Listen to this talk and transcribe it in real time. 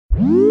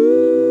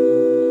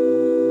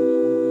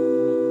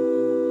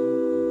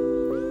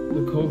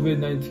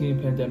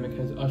COVID-19 pandemic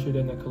has ushered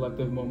in a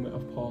collective moment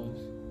of pause.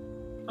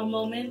 A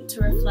moment to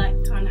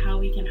reflect on how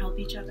we can help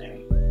each other.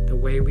 The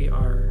way we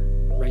are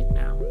right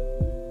now.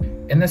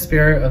 In the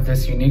spirit of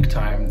this unique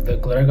time, the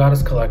Glitter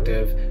Goddess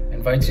Collective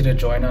invites you to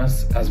join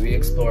us as we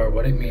explore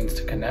what it means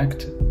to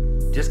connect,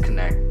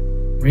 disconnect,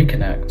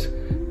 reconnect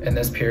in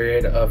this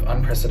period of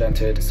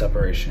unprecedented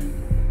separation.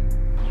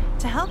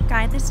 To help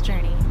guide this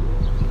journey,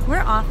 we're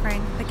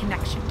offering the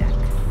Connection Deck,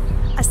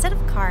 a set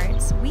of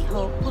cards we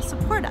hope will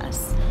support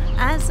us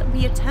as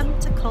we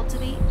attempt to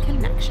cultivate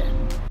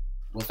connection.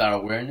 With our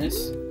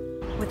awareness,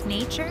 with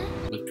nature,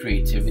 with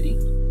creativity,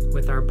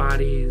 with our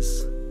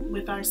bodies,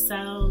 with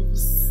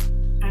ourselves,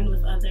 and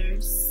with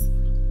others.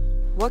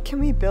 What can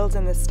we build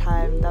in this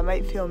time that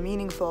might feel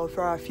meaningful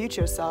for our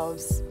future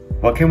selves?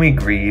 What can we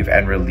grieve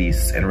and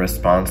release in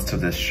response to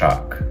this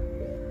shock?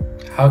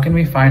 How can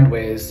we find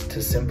ways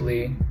to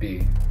simply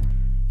be?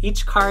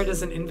 Each card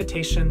is an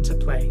invitation to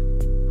play.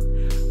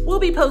 We'll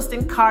be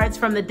posting cards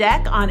from the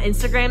deck on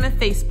Instagram and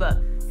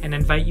Facebook. And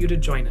invite you to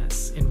join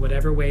us in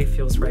whatever way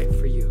feels right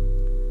for you.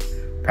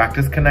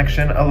 Practice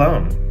connection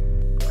alone.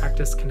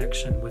 Practice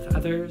connection with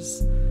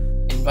others.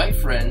 Invite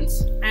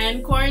friends.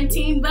 And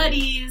quarantine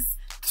buddies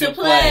to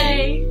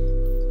play.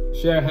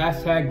 Share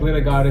hashtag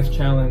Glitter Goddess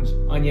Challenge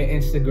on your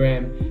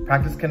Instagram.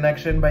 Practice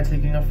connection by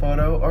taking a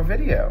photo or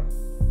video.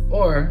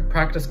 Or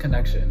practice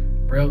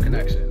connection, real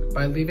connection,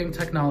 by leaving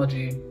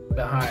technology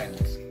behind.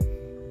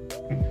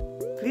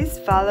 Please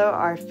follow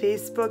our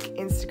Facebook,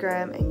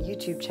 Instagram, and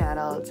YouTube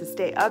channel to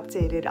stay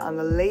updated on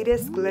the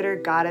latest Glitter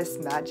Goddess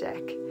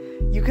magic.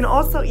 You can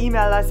also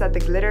email us at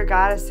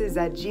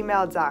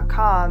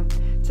theglittergoddesses@gmail.com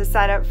to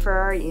sign up for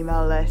our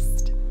email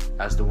list.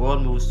 As the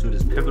world moves through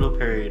this pivotal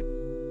period,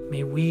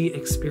 may we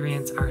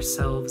experience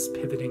ourselves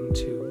pivoting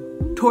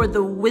too. Toward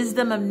the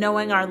wisdom of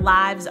knowing our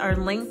lives are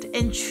linked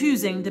and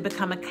choosing to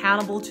become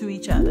accountable to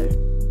each other.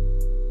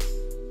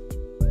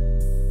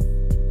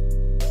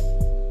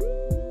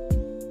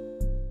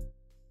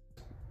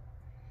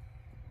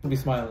 Be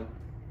smiling.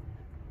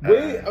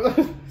 Wait.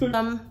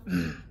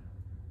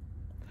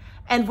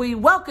 And we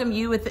welcome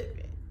you with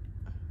it.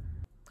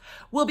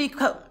 We'll be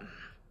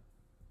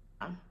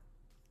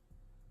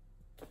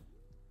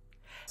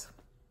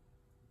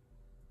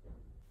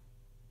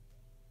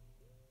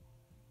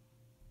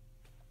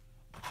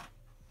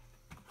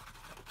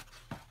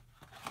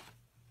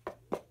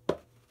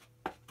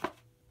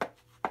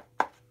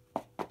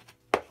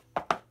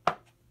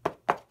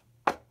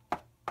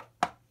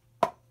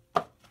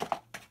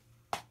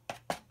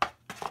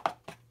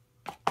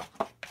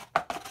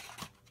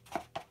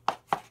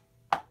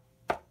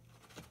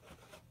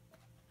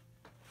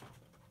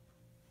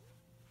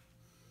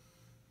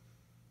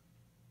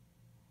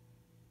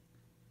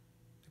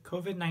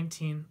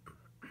COVID-19,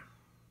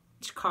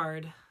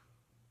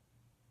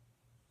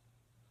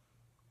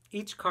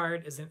 each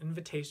card is an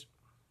invitation.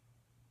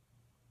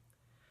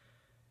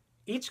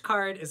 Each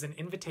card is an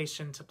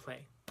invitation to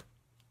play.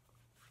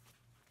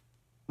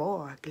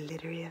 More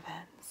glittery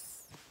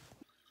events.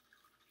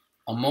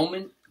 A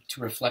moment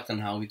to reflect on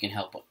how we can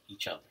help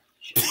each other.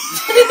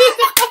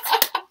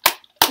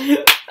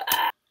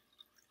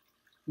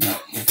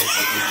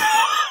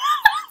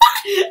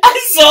 I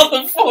saw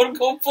the phone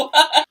go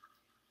black.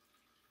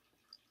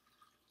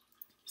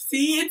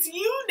 See, it's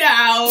you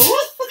now.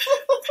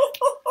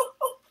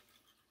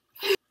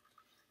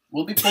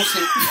 We'll be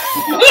posting.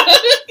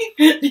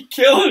 You're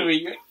killing me.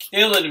 You're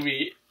killing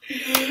me.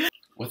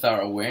 With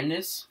our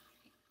awareness.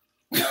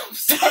 I'm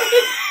sorry.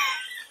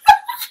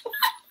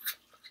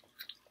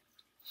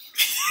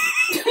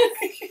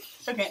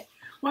 Okay.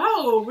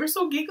 Wow, we're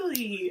so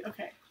giggly.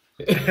 Okay.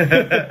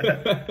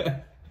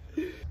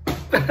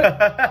 I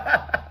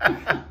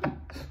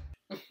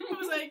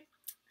was like,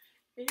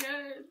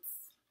 yes,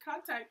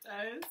 contact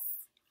us.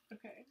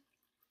 Okay.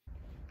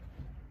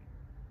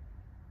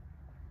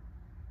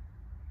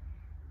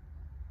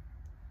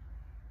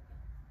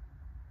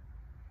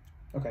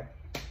 Okay.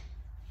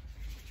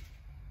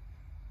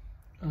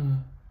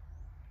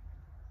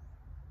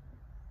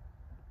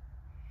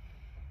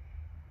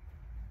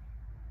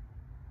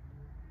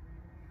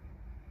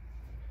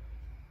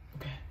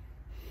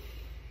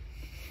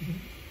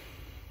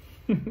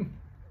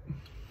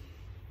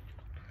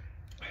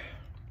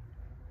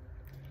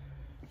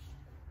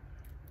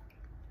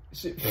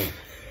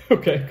 Okay.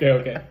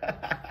 Okay.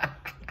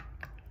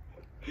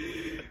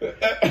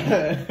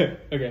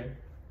 Okay.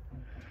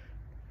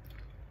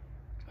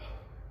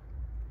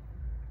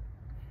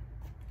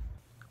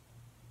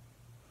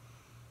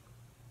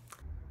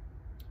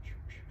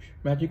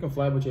 Matt, you can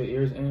fly with your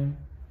ears in.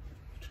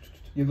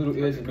 Your little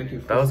ears will make you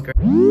fly. That was great.